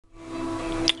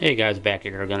Hey guys, back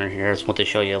at Air Gunner here. I just want to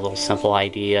show you a little simple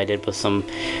idea I did with some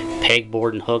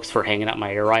pegboard and hooks for hanging up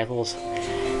my air rifles.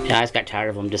 Yeah, I just got tired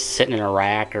of them just sitting in a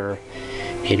rack or,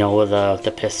 with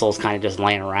the pistols kind of just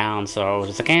laying around. So I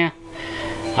was just like,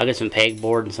 I'll get some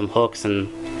pegboard and some hooks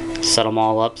and set them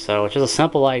all up. So it's just a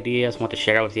simple idea. I just want to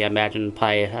share it with you. I imagine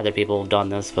probably other people have done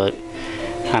this, but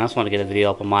I just want to get a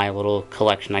video up on my little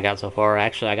collection I got so far.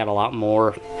 Actually, I got a lot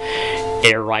more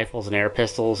air rifles and air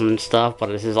pistols and stuff, but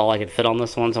this is all I could fit on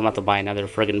this one, so I'm going to have to buy another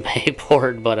friggin'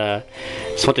 pegboard. But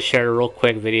just want to share a real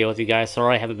quick video with you guys.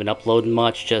 Sorry I haven't been uploading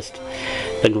much, just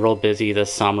been real busy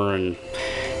this summer, and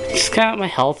just kind of my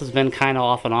health has been kind of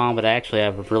off and on, but actually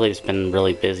I've really just been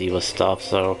really busy with stuff,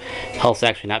 so health's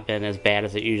actually not been as bad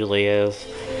as it usually is.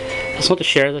 I just want to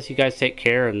share this. You guys take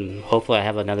care, and hopefully I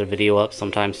have another video up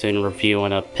sometime soon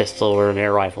reviewing a pistol or an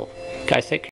air rifle. Guys, take care.